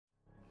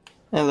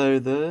Hello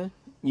there,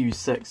 you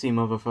sexy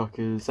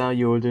motherfuckers. How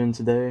you all doing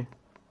today?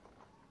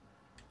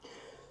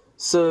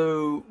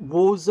 So,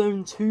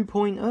 Warzone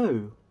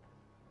 2.0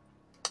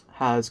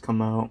 has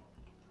come out.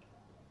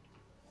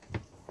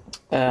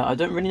 I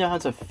don't really know how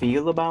to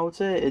feel about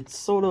it. It's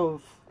sort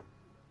of...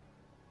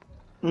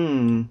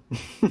 I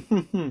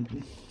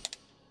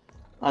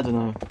don't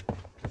know.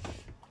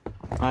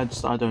 I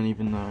don't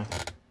even know.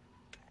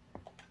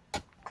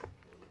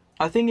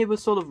 I think it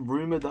was sort of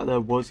rumoured that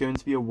there was going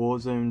to be a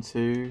Warzone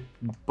 2,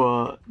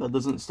 but that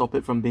doesn't stop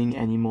it from being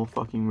any more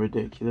fucking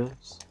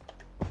ridiculous.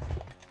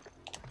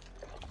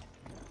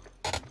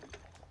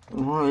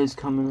 What is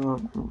coming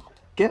up?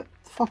 Get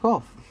the fuck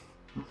off.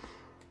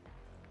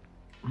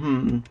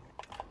 I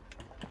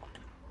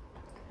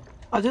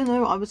don't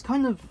know, I was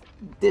kind of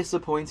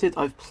disappointed.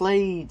 I've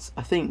played,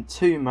 I think,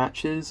 2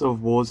 matches of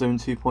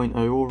Warzone 2.0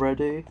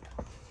 already.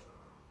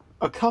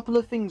 A couple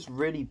of things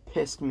really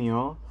pissed me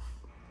off.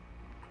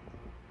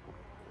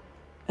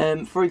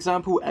 For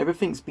example,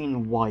 everything's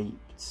been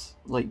wiped,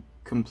 like,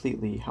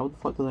 completely. How the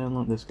fuck do they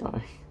unlock this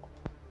guy?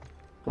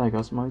 Did I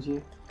customize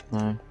you?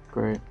 No,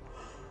 great.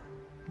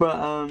 But,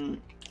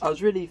 I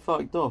was really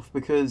fucked off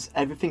because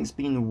everything's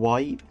been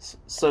wiped.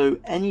 So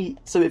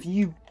if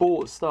you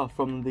bought stuff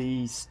from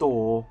the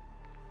store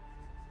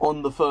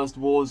on the first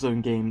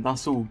Warzone game,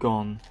 that's all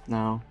gone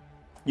now.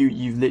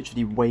 You've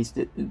literally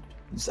wasted.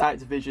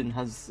 Activision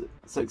has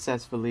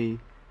successfully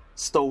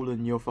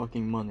stolen your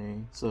fucking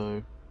money,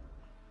 so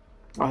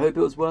I hope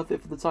it was worth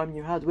it for the time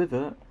you had with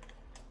it.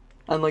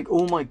 And like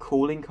all my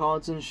calling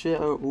cards and shit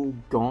are all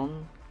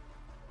gone,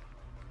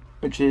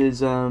 which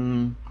is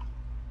really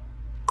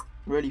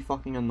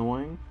fucking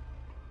annoying.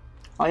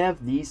 I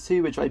have these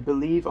two, which I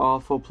believe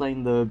are for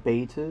playing the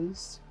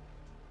betas.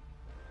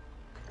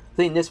 I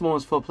think this one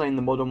was for playing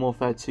the Modern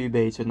Warfare 2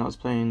 beta, and I was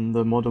playing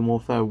the Modern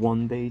Warfare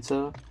 1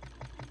 beta.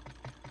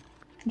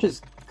 Which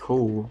is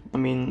cool. I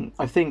mean,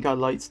 I think I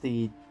liked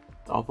the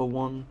other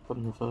one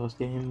from the first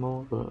game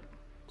more, but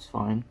it's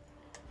fine.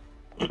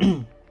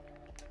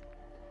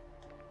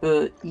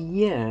 But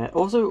yeah,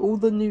 also all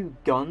the new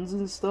guns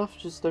and stuff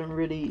just don't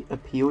really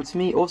appeal to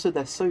me. Also,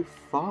 they're so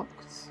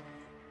fucked.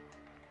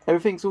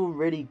 Everything's all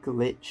really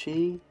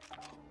glitchy.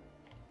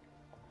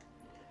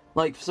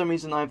 Like, for some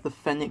reason I have the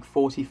Fennec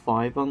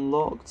 45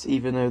 unlocked,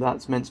 even though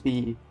that's meant to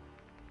be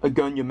a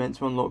gun you're meant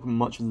to unlock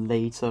much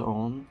later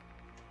on.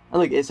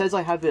 And look, it says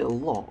I have it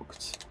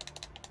locked,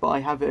 but I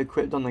have it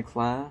equipped on the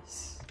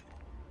class.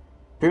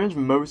 Pretty much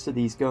most of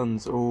these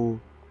guns are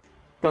all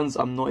guns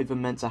I'm not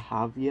even meant to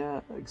have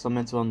yet, because I'm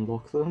meant to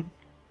unlock them.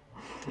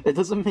 It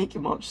doesn't make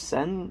much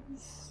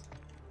sense.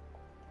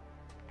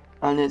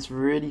 And it's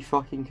really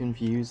fucking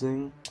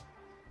confusing.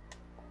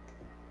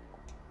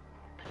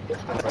 I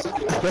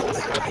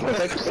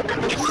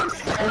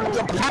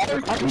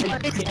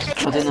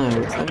don't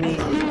know, I mean,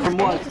 from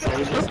what I've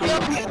played this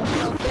game,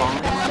 it's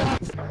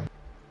fine.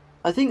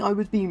 I think I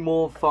would be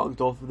more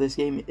fucked off with this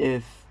game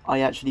if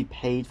I actually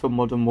paid for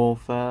Modern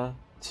Warfare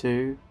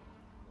 2.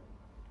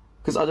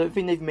 Because I don't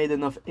think they've made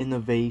enough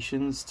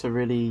innovations to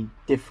really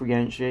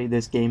differentiate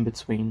this game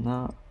between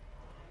that.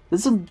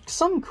 There's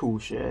some cool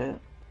shit.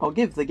 I'll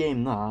give the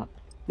game that.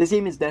 This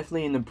game is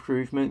definitely an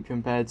improvement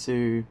compared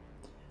to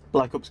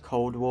Black Ops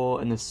Cold War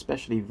and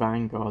especially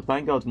Vanguard.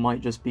 Vanguard might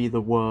just be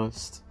the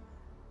worst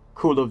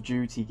Call of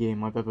Duty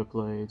game I've ever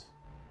played.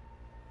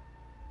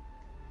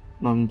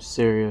 I'm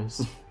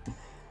serious.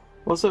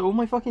 Also, all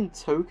my fucking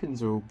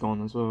tokens are all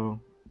gone as well.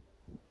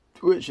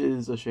 Which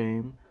is a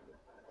shame.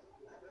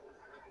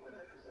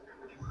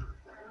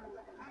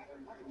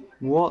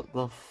 What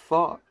the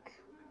fuck?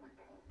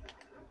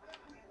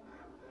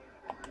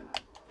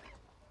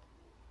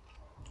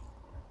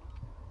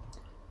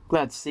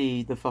 Glad to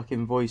see the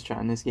fucking voice chat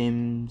in this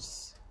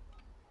game's...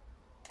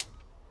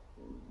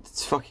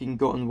 It's fucking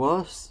gotten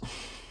worse.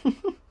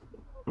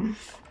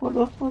 What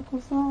the fuck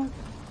was that?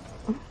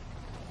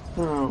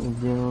 Oh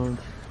god.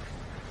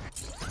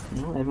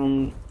 No,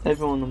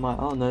 everyone on my...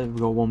 Oh no, we've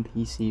got one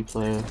PC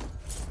player.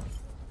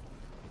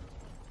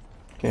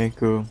 Okay,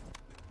 cool.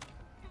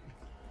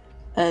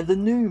 The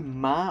new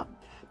map,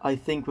 I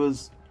think,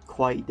 was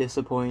quite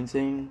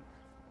disappointing.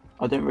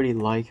 I don't really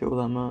like it all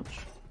that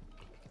much.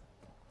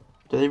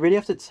 Do they really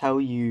have to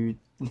tell you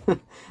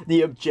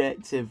the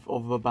objective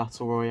of a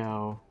battle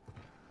royale?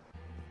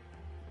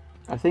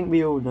 I think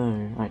we all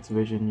know,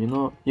 Activision.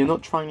 You're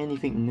not trying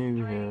anything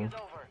new here.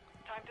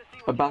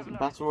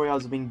 Battle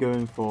royales have been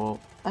going for...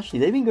 Actually,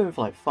 they've been going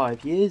for like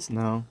 5 years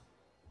now.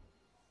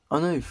 I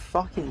know,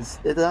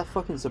 that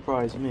fucking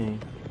surprised me.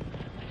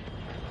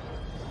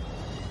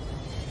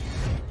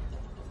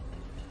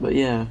 But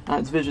yeah,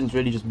 Activision's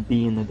really just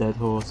being the dead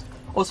horse.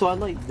 Also, I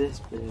like this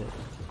bit.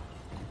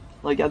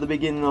 Like, at the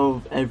beginning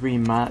of every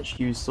match,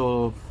 you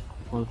sort of...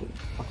 What if it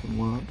fucking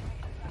work?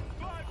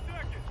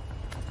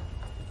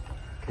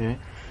 Okay.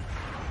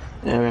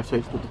 Yeah, we have to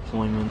wait for the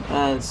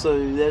deployment.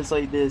 So there's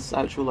like this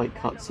actual like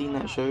cutscene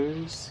that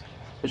shows,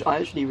 which I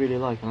actually really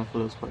like, and I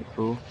thought it was quite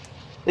cool.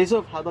 They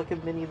sort of had like a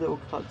mini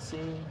little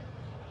cutscene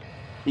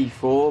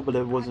before, but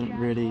it wasn't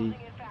really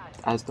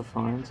as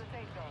defined.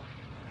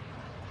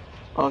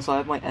 Oh, so I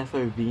have my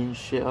FOV and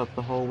shit up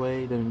the whole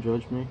way, don't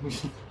judge me.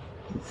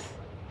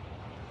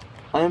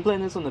 I am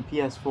playing this on the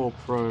PS4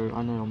 Pro.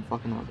 I know I'm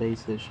fucking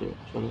outdated as shit.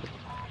 Shut up.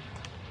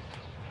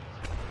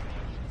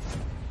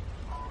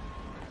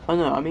 I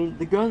know, I mean,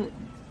 the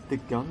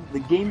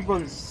game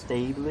runs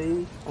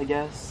stably, I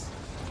guess.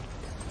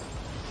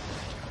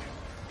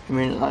 I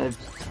mean, I've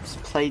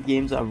played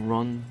games that have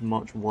run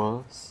much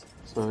worse,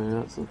 so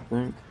that's the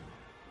thing.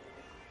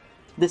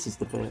 This is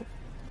the bit.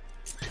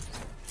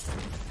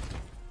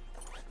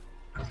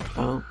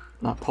 Oh,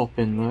 that pop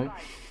in though.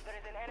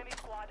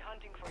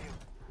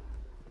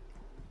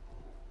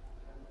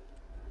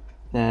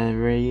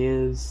 There he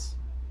is,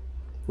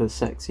 the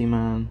sexy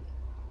man.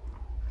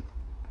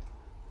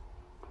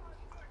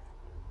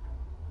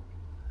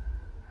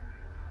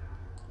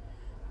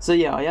 So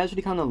yeah, I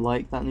actually kind of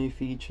like that new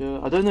feature.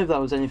 I don't know if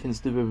that was anything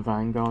to do with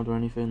Vanguard or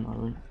anything, I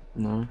don't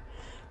know.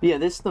 But yeah,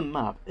 this is the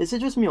map. Is it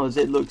just me or does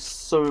it look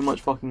so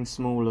much fucking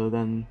smaller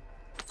than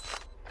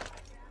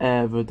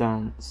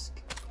Verdansk?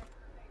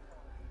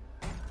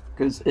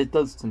 Because it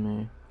does to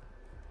me.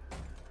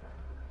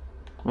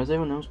 Where's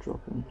everyone else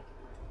dropping?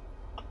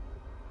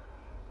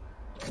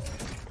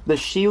 The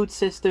shield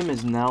system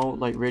is now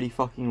like really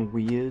fucking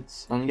weird.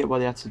 I don't get why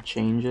they had to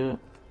change it.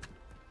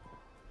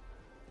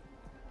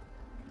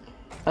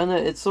 And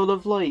it's sort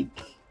of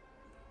like,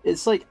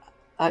 it's like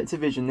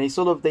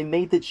Activision, they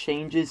made the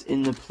changes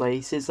in the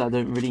places that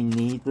don't really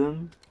need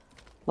them.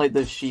 Like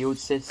the shield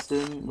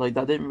system, like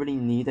that didn't really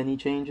need any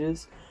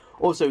changes.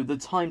 Also, the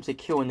time to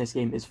kill in this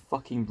game is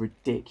fucking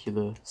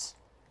ridiculous.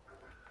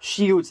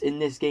 Shields in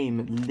this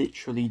game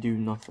literally do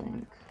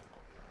nothing.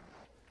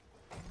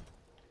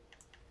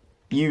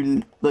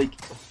 You, like,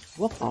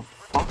 what the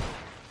fuck?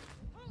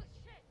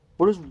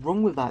 What is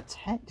wrong with that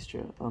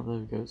texture? Oh, there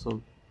we go,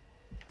 so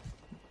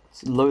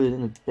it's loaded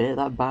in a bit.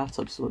 That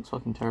bathtub still looks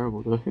fucking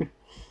terrible though.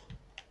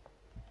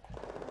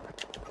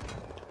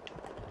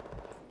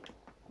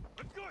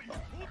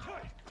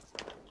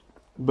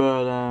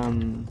 But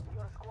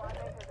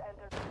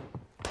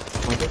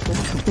what did I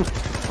say?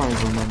 Trying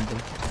to remember.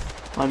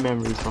 My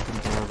memory is fucking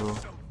terrible.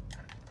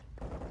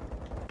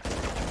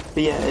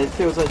 But yeah, it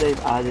feels like they've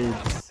added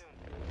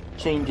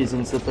changes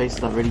into the places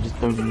that really just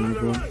don't need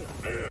them.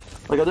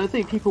 Like, I don't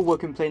think people were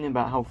complaining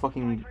about how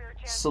fucking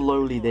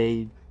slowly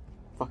they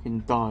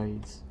fucking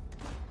died.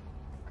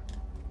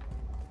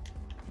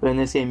 But in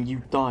this game,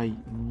 you die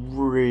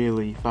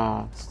really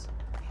fast.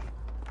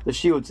 The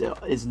shield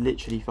is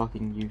literally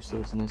fucking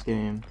useless in this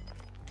game.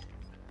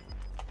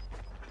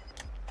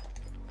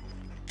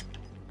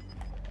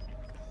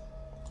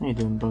 How you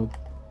doing, bud?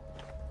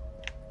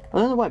 I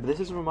don't know why, but this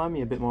does remind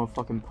me a bit more of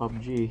fucking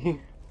PUBG.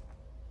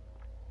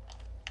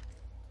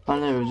 I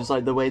don't know, just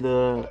like the way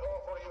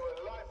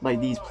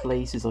these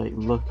places like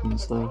look and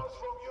stuff.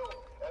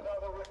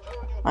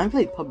 I haven't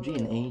played PUBG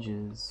in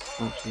ages,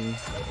 actually.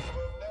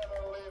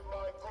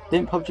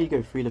 Didn't PUBG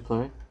go free to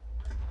play?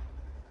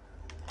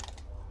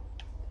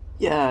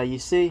 Yeah, you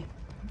see?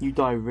 You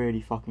die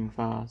really fucking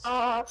fast.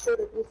 Ah, so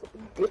that you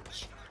fucking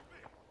bitch.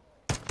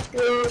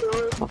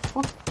 What the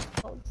fuck?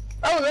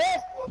 Oh,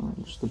 there! Oh,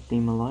 just a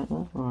beam of light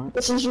there, alright.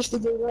 This is just a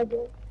game I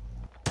do.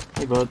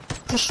 Hey bud.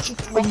 Are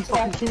you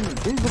fucking kidding me?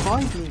 Dude,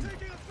 revive me!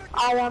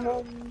 I'm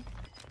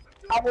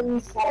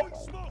in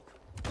cyber.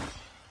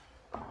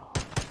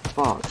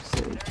 Fuck's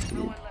sake,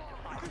 dude.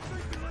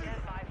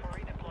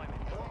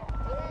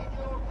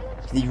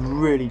 Did he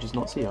really just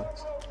not see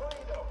us?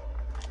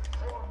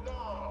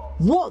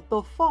 What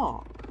the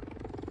fuck?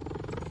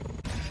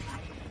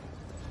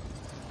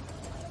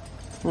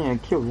 Yeah, I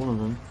killed one of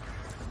them.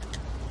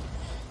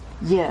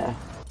 Yeah,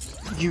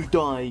 you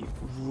die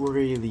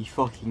really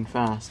fucking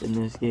fast in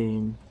this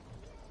game.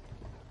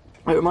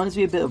 It reminds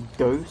me a bit of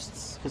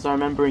Ghosts, because I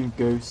remember in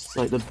Ghosts,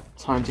 like, the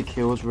time to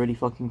kill is really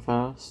fucking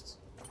fast.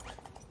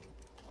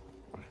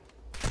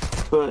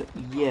 But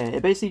yeah,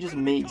 it basically just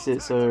makes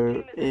it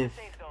so if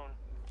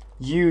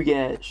you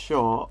get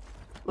shot,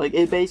 like,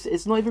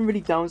 it's not even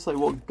really down to like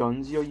what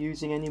guns you're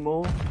using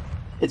anymore.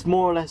 It's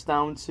more or less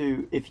down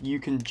to if you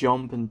can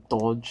jump and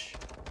dodge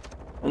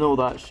and all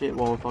that shit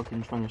while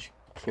fucking trying to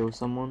kill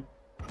someone.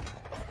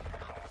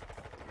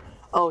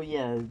 Oh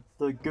yeah,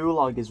 the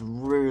gulag is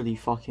really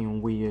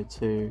fucking weird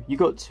too. You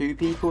got 2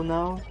 people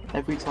now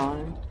every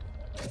time.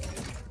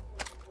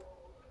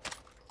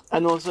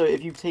 And also,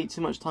 if you take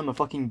too much time, a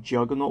fucking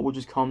juggernaut will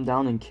just come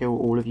down and kill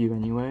all of you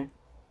anyway.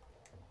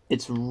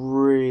 It's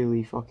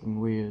really fucking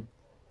weird.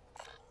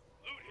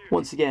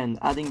 Once again,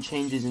 adding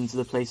changes into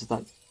the places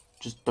that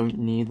just don't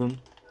need them.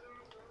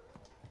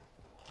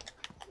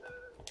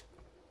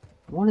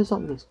 What is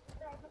up with this?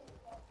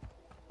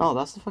 Oh,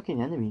 that's the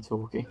fucking enemy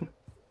talking.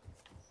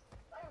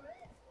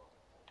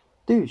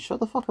 Dude,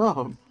 shut the fuck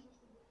up.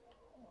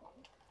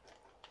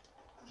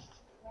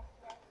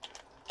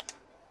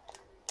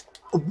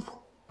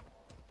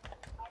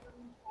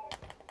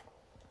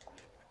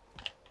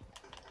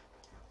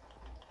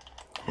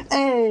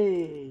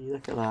 Hey,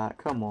 look at that,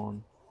 come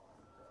on.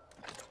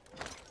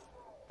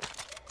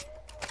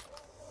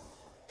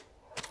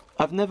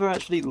 I've never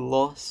actually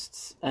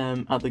lost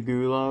at the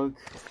gulag.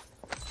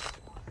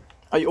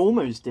 I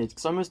almost did,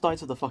 because I almost died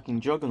to the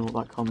fucking juggernaut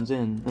that comes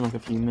in like a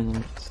few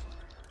minutes.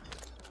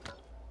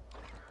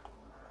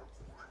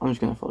 I'm just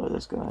gonna follow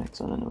this guy,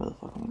 because I don't know where the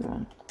fuck I'm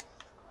going.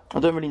 I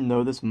don't really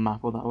know this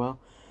map all that well.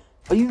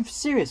 Are you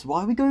serious?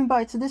 Why are we going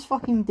back to this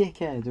fucking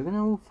dickhead? We're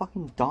gonna all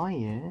fucking die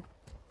here.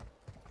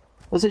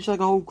 There's actually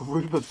like a whole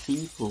group of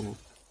people.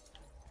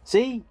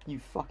 See? You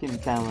fucking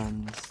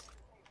bellends.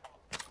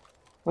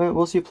 Wait,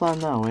 what's your plan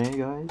now, eh,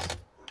 guys?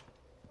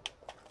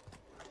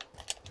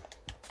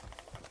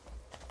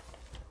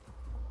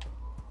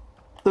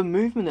 The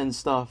movement and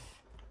stuff,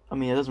 I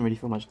mean, it doesn't really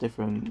feel much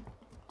different,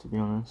 to be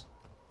honest.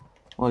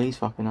 Well, he's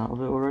fucking out of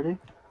it already.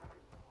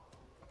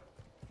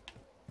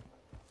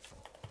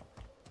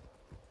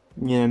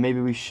 Yeah, maybe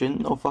we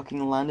shouldn't have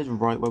fucking landed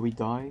right where we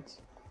died.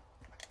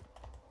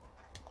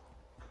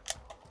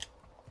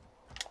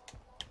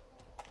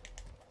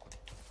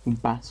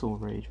 Battle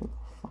rage, what the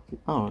fuck?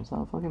 Oh, is that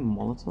a fucking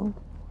Molotov?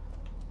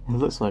 It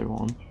looks like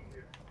one.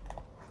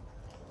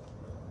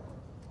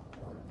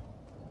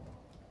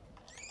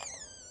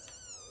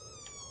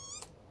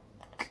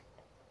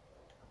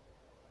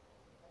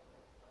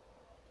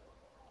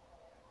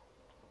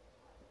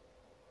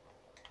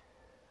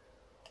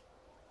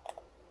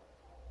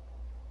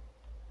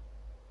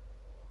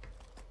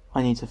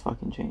 I need to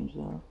fucking change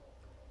that.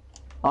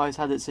 I always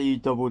had it so you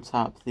double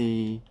tap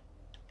the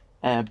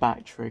air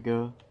back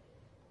trigger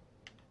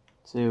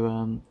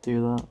to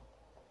do that.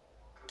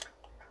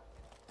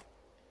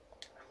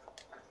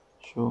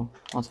 Sure,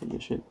 I'll take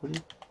your shit, buddy.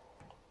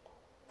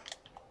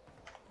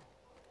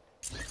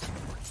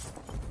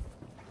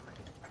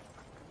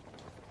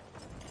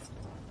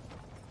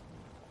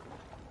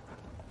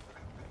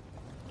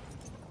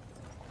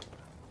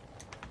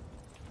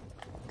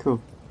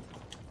 Cool.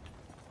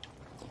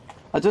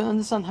 I don't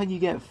understand how you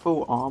get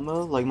full armor,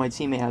 like my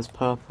teammate has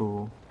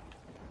purple.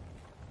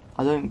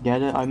 I don't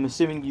get it. I'm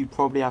assuming you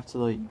probably have to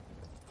like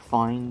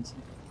find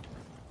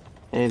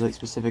a like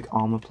specific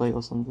armor plate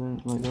or something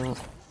like that.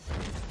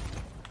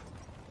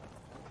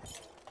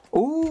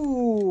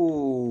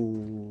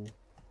 Ooh,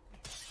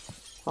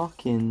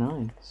 fucking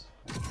nice.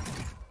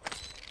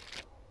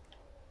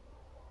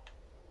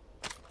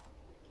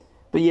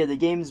 But yeah, the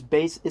game's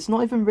it's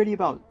not even really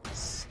about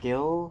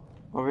skill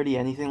or really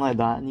anything like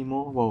that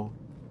anymore. Well,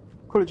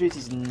 Call of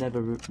Duty's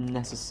never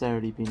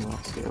necessarily been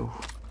about skill.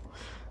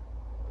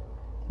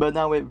 But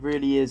now it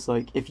really is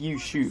like, if you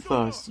shoot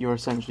first, you're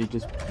essentially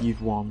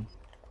you've won.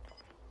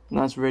 And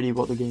that's really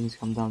what the game's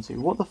come down to.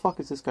 What the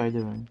fuck is this guy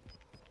doing?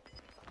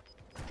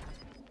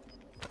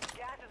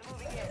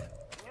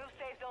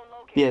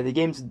 Yeah, the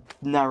game's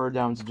narrowed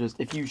down to just,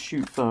 if you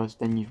shoot first,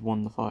 then you've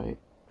won the fight.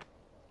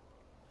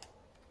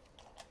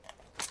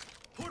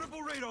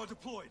 Portable radar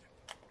deployed.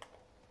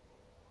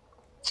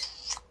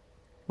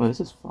 Well, this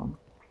is fun.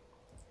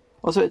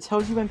 Also, it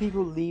tells you when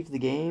people leave the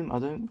game. I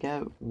don't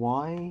get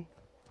why.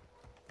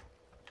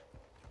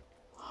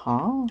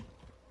 Huh?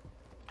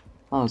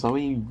 Oh, is that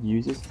what you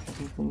use this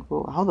thing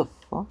for? How the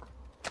fuck?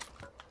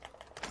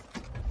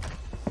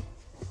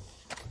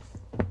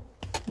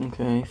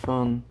 Okay,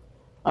 fun.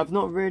 I've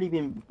not really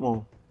been...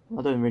 Well,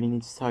 I don't really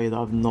need to tell you that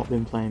I've not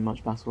been playing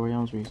much Battle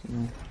Royales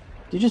recently.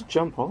 Did you just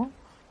jump off?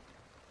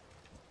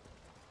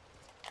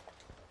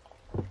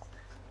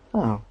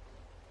 Oh.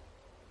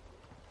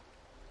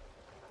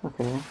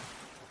 Okay.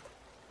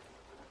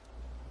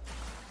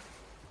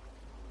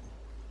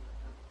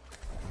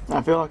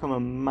 I feel like I'm a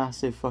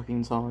massive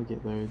fucking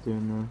target though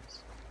doing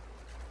this.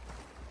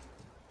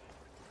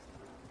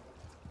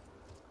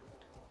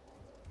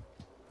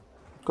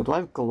 God, do I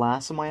have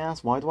glass in my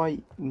ass? Why do I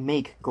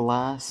make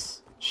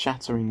glass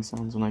shattering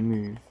sounds when I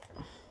move?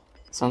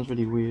 It sounds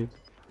really weird.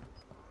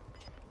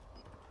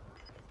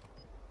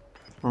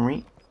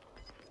 Alright.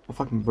 I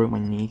fucking broke my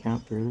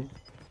kneecap, really.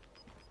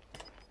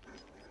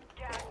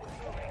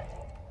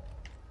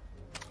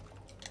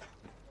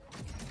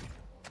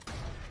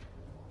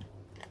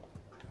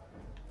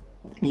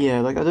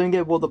 Yeah, like, I don't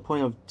get what the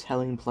point of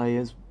telling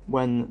players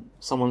when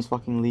someone's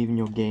fucking leaving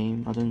your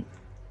game. I don't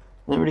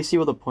really see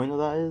what the point of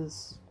that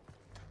is.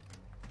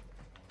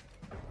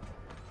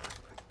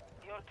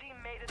 Your team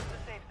made it to the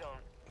safe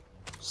zone.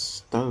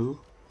 Stow?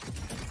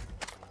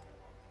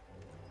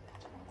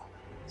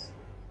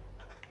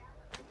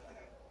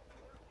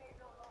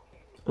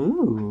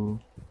 Ooh.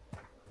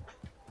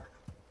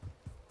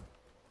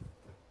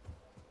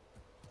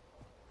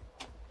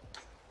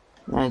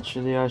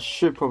 Actually, I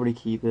should probably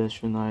keep this,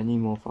 shouldn't I? I need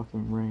more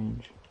fucking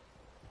range.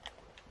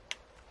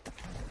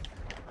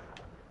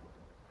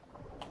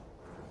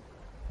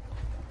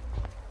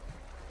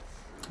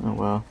 Oh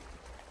well.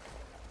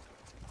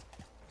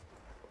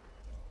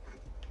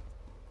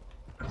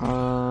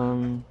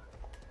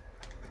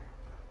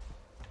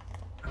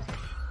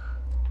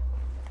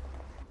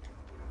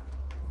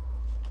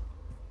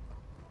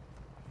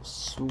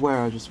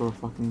 Swear I just saw a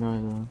fucking guy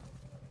there.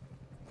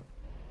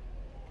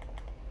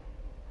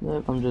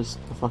 Nope, I'm just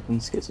a fucking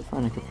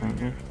schizophrenic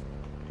apparently.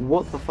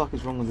 What the fuck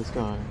is wrong with this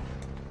guy?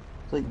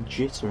 It's like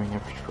jittering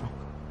everywhere.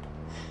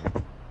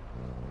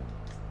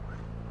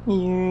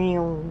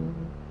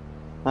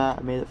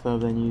 I made it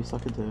further than you,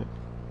 suck a dick.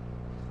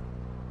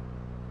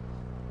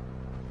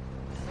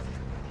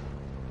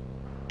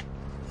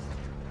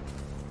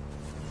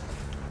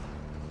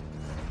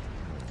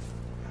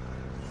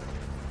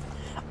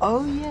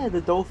 Oh yeah,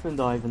 the dolphin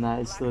dive and that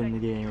is still in the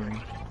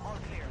game.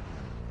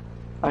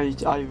 All clear.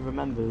 I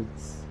remembered.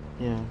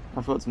 Yeah,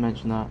 I forgot to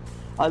mention that.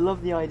 I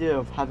love the idea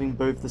of having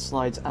both the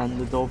slides and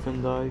the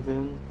dolphin dive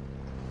in.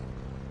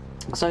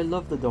 Because I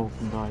love the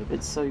dolphin dive,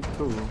 it's so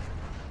cool.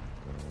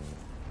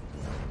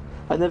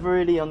 I never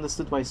really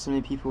understood why so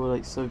many people were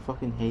like so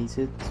fucking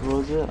hated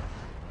towards it.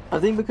 I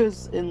think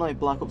because in like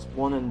Black Ops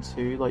 1 and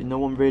 2, like no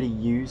one really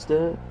used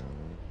it.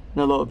 And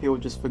a lot of people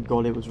just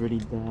forgot it was really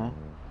there.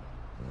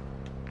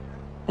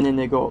 And then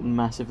they got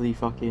massively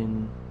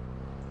fucking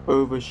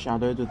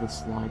overshadowed with the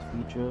slide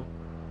feature.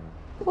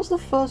 What was the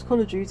first Call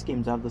of Duty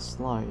game to have the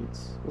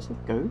slides? Was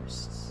it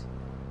Ghosts?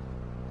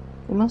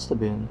 It must have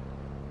been.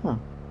 Huh.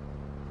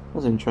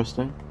 That's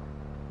interesting.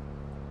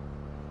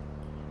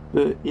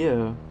 But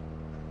yeah.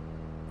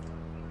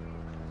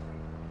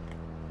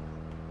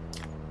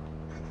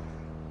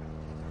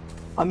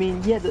 I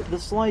mean, yeah, the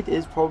slide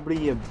is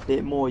probably a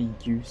bit more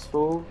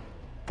useful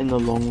in the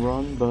long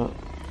run, but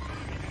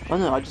I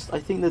don't know, I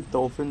think the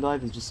dolphin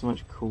dive is just so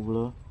much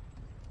cooler.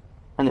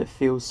 And it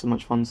feels so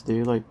much fun to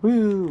do, like,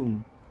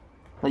 boom!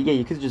 Like, yeah,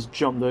 you could have just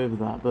jumped over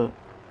that, but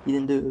you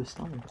didn't do it this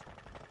time.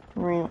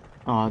 Oh,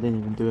 I didn't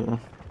even do it then.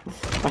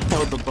 I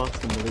held the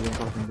button, but I didn't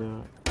fucking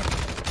do it.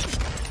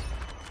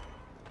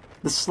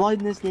 The slide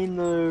in this game,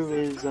 though,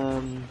 is,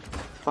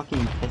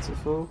 fucking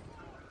pitiful.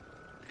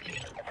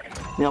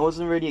 I mean, I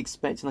wasn't really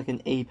expecting, like,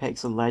 an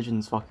Apex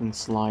Legends fucking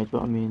slide,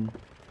 but I mean,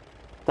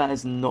 that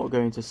is not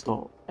going to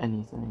stop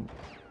anything.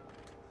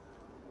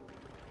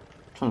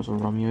 Trying to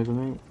run me over,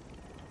 mate.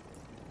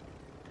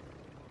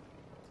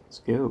 Let's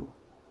go.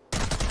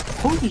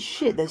 Holy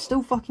shit, there's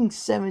still fucking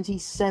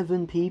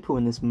 77 people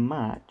in this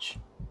match.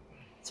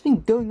 It's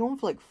been going on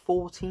for like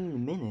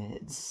 14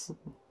 minutes.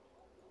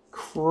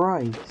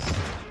 Christ.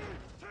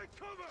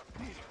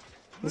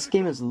 This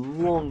game has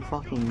long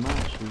fucking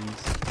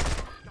matches.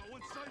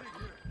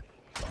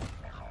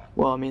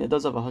 Well, I mean, it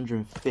does have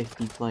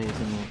 150 players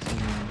in it, so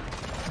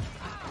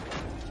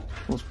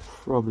that's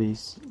probably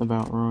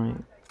about right.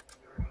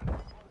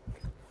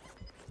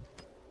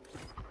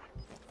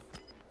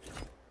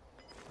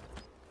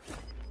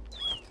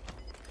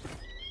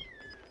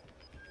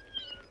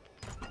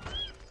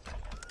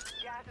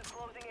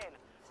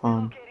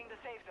 Fun.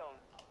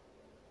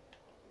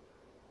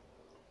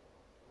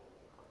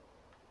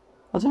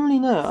 I don't really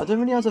know. I don't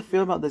really know how to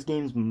feel about this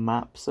game's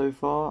map so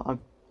far.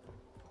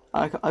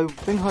 I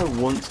think I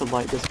want to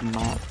like this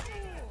map.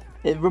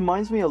 It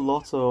reminds me a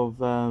lot of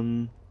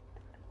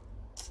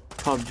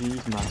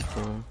PUBG's map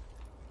though.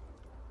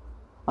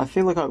 I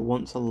feel like I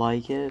want to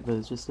like it, but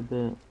it's just a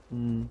bit.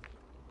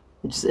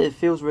 It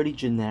feels really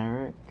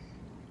generic.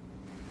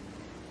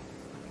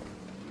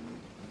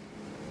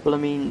 But I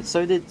mean,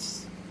 so did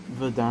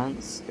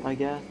Verdansk, I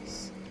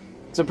guess.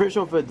 So I'm pretty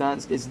sure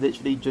Verdansk is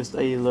literally just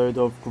a load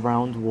of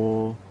ground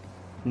war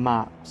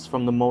maps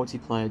from the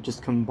multiplayer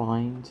just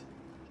combined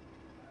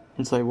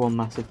into like one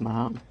massive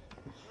map,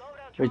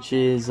 which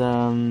is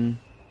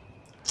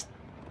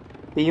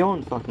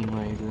beyond fucking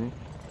lazy.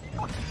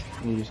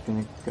 You're just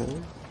gonna go.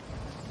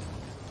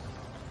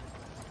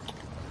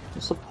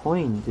 What's the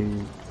point,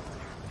 dude?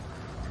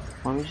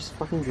 Why don't we just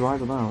fucking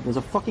drive about? There's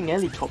a fucking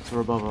helicopter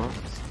above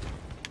us.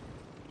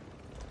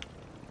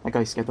 That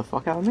guy scared the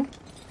fuck out of me.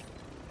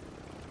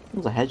 It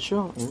was a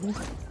headshot, really?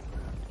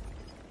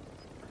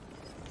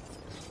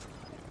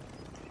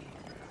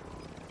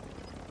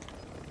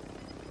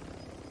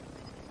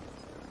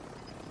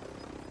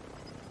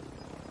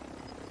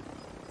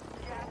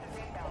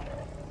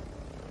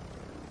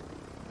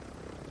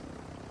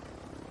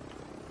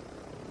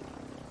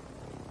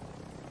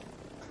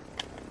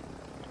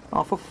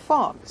 Oh, for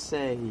fuck's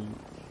sake!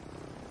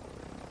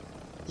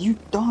 You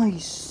die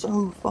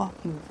so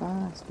fucking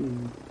fast,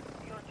 dude.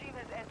 Your team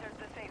has entered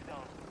the safe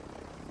zone.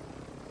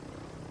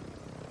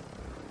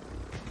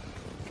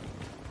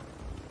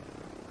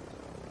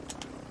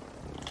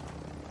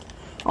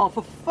 Oh,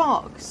 for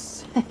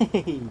fuck's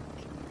sake!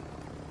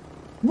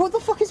 What the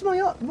fuck is my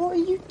up? What are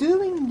you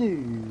doing,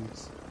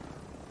 dudes?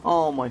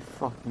 Oh my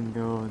fucking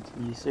god,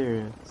 are you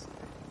serious?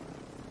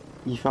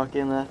 You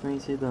fucking left me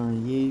to die,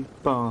 you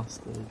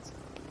bastards.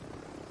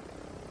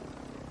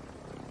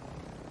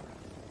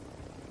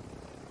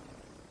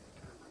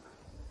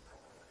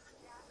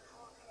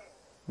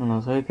 And I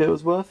hope it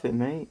was worth it,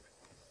 mate.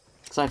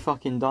 Cause I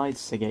fucking died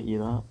to get you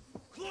that.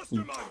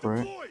 You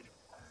prick.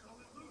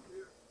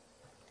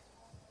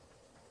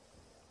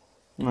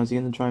 Oh, is he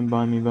gonna try and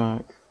buy me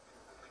back?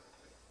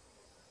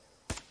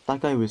 That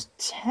guy was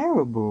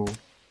terrible.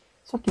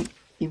 It's fucking.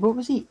 What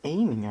was he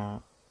aiming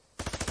at?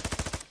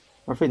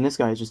 I think this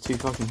guy is just too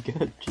fucking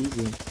good.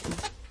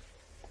 Jesus.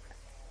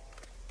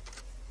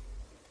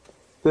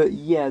 But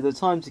yeah, the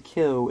time to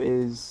kill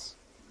is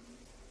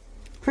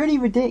pretty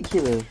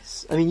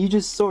ridiculous. I mean, you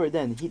just saw it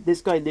then.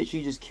 This guy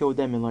literally just killed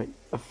them in like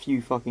a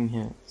few fucking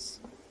hits.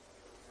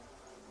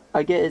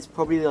 I get it's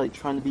probably like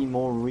trying to be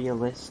more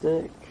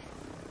realistic.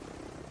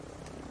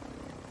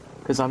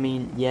 Because I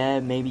mean, yeah,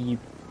 maybe you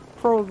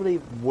probably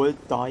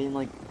would die in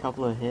like a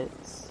couple of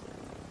hits.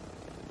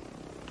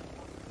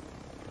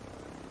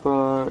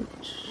 But...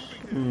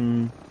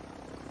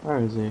 where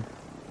is he?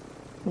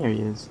 There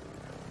he is.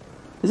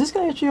 Is this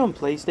guy actually on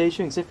PlayStation?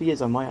 Because if he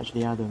is, I might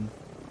actually add him.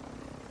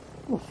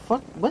 What the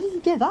fuck? Where did he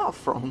get that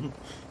from?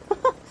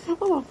 What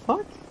the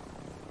fuck?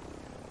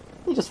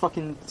 He just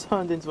fucking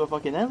turned into a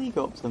fucking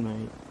helicopter,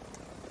 mate.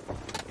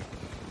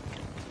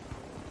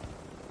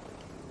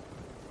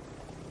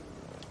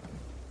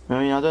 I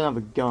mean, I don't have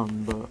a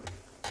gun, but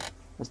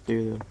let's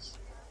do this.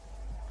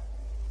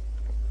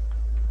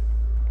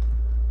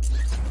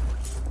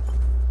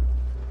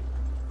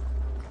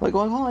 Like,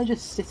 why can't I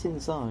just sit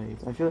inside?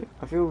 I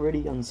feel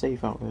really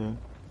unsafe out here.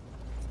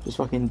 Just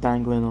fucking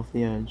dangling off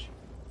the edge.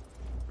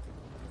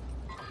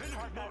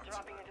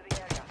 Dropping into the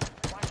area.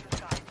 Watch the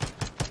sky.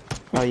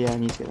 Oh yeah, I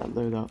need to get that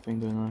loadout thing,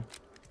 don't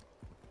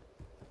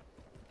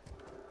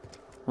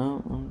I?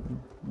 Oh,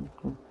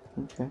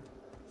 okay.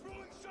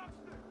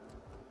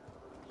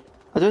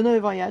 I don't know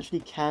if I actually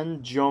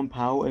can jump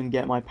out and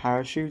get my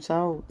parachute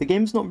out. The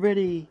game's not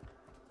really,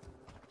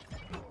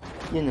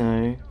 you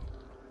know.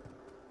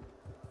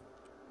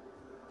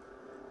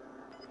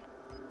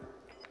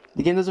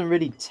 The game doesn't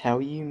really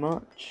tell you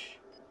much.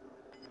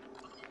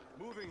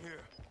 Moving here.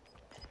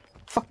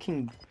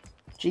 Fucking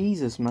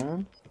Jesus,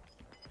 man.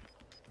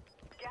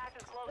 Gas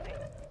is closing.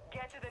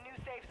 Get to the new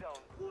safe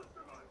zone.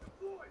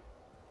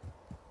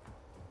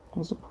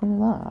 What's the point of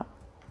that?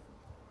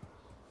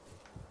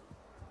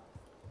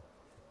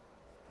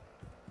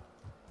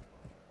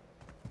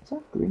 What's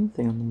that green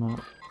thing on the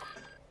map?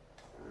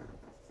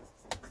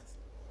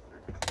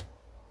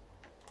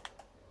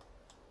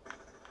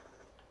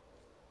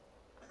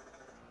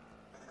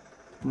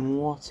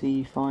 What are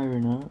you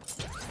firing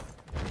at?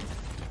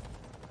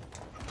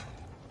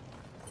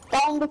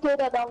 Down the kid,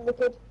 down the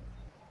kid.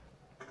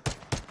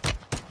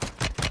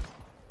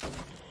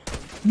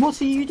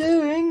 What are you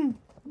doing?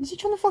 Is he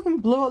trying to fucking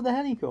blow up the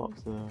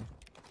helicopter?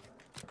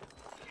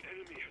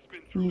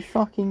 You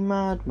fucking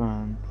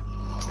madman.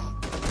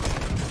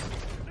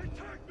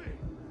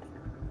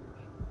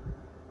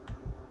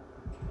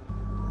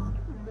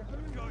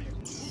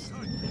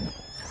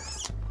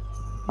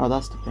 Oh,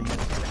 that's the thing.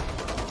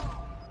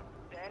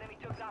 The enemy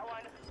took that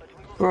one, but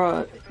we will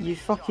Bruh, you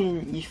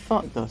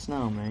fucked us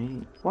now,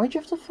 mate. Why'd you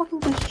have to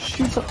fucking just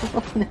shoot up the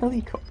fucking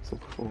helicopter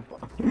for?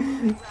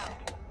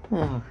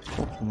 Oh,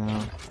 fucking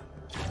hell.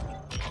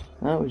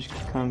 Oh, we're just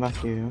coming back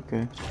here,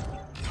 okay.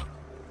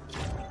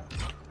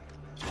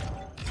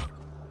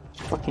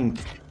 Fucking...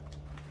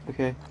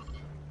 Okay.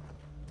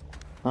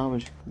 Oh, we're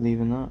just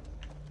leaving that.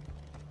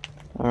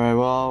 Alright,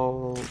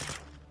 well...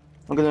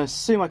 I'm gonna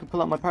assume I can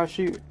pull out my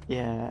parachute.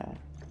 Yeah.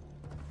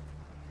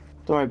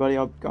 Don't worry, buddy,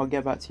 I'll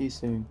get back to you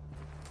soon.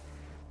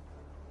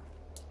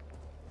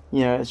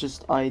 Yeah, it's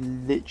just, I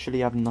literally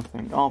have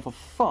nothing. Oh, for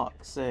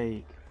fuck's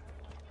sake.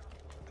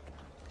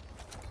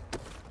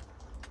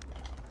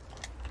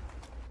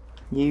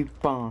 You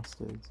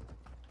bastards.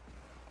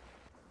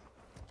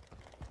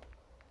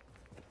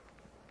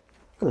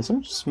 God, there's so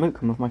much smoke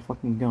coming off my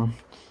fucking gun.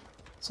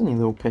 It's only a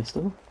little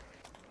pistol.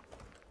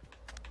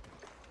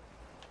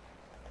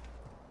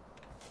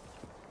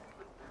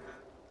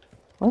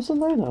 Where's the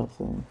loadout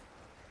thing?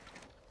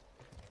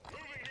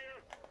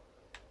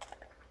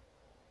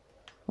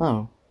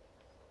 Oh.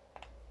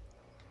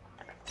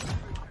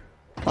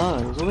 Oh,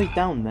 it was all the way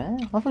down there?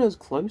 I thought it was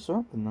closer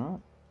up than that.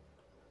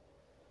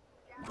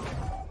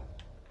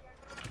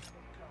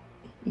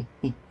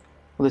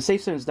 Well, the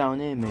safe zone's down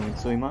near me,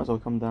 so we might as well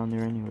come down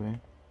there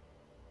anyway.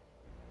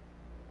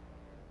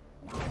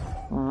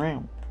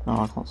 Alright. No,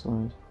 I can't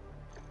slide.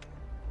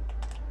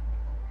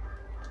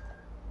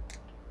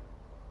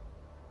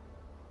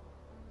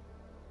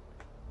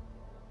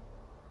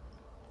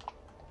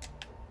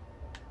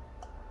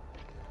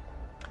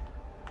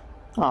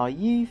 Oh,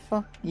 you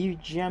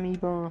jammy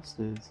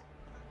bastards.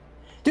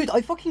 Dude,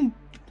 I don't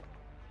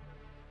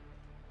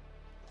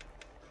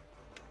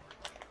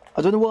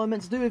know what I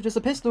meant to do with just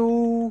a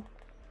pistol.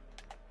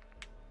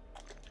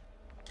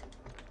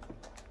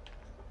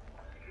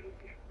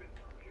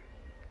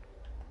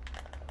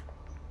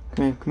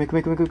 Come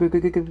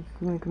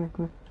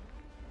here.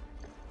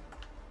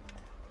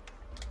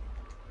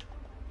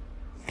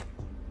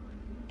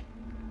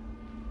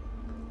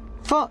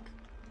 Fuck!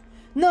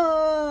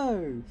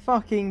 No!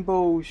 Fucking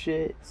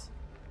bullshit.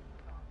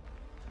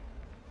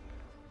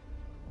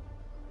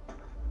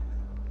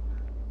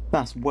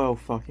 That's well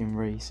fucking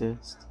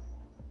racist.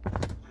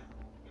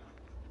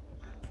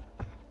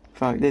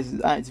 Fuck, this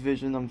is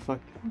Activision,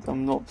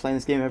 I'm not playing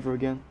this game ever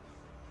again.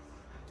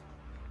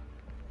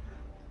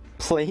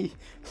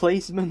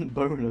 Placement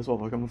bonus,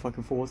 what, like I'm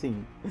fucking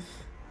 14?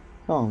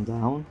 Calm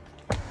down.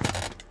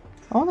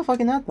 I wanna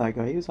fucking add that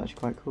guy, he was actually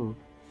quite cool.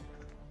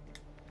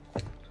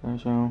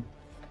 So,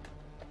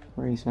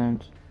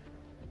 recent.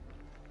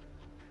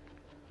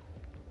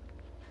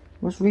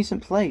 What's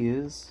recent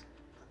players?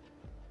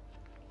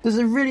 Does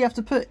it really have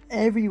to put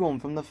everyone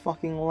from the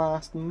fucking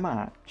last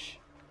match?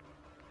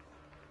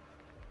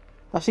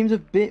 That seems a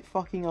bit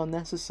fucking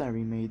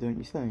unnecessary, mate, don't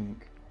you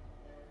think?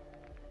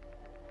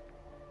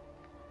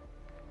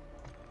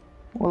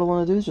 All I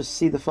want to do is just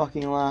see the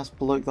fucking last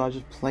bloke that I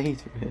just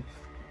played with.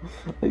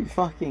 Like,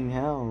 fucking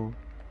hell.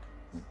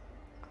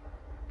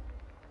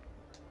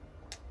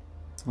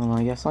 Well,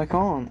 I guess I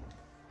can't.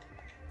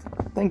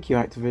 Thank you,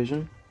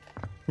 Activision.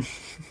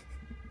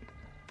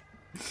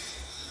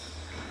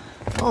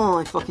 Oh,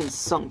 I fucking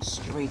sunk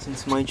straight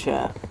into my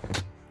chair.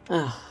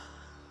 Ugh.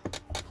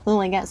 Oh,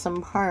 I got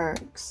some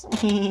perks.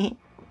 I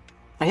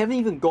haven't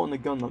even gotten the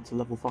gun up to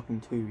level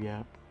fucking 2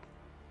 yet.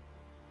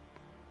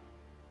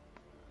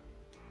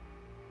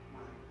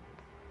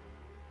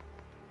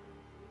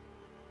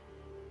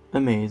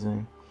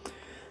 Amazing.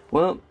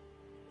 Well,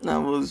 that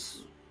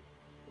was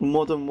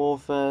Modern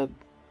Warfare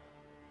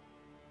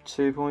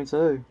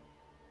 2.0.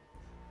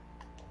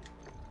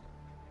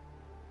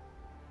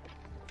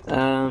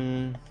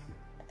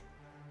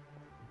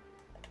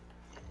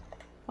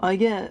 I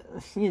get,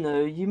 you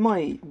know, you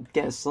might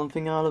get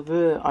something out of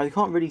it. I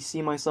can't really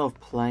see myself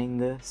playing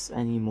this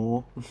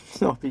anymore,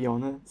 I'll be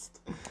honest.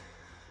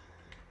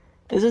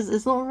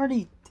 It's not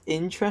really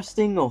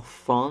interesting or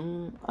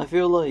fun. I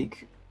feel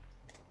like,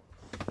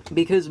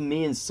 because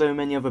me and so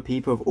many other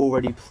people have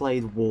already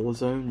played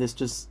Warzone,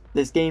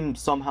 this game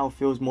somehow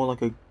feels more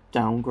like a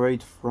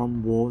downgrade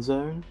from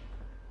Warzone.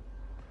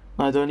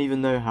 I don't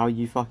even know how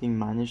you fucking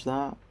manage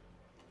that.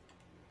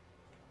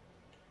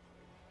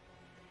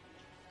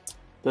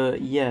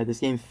 But yeah, this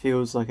game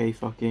feels like a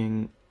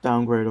fucking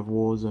downgrade of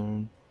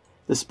Warzone,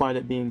 despite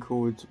it being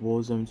called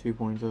Warzone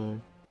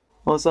 2.0.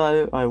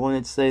 Also, I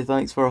wanted to say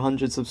thanks for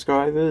 100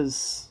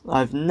 subscribers.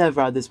 I've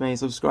never had this many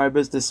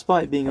subscribers,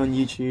 despite being on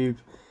YouTube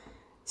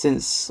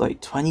since like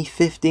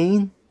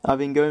 2015. I've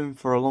been going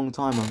for a long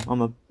time.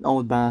 I'm an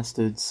old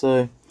bastard,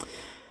 so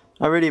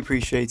I really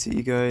appreciate it,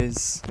 you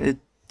guys. It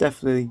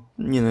definitely,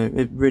 you know,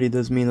 it really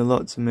does mean a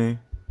lot to me.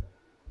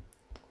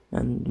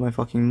 And my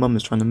fucking mum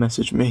is trying to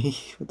message me.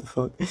 What the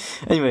fuck?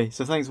 Anyway,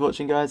 so thanks for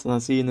watching, guys, and I'll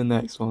see you in the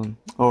next one.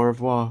 Au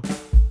revoir.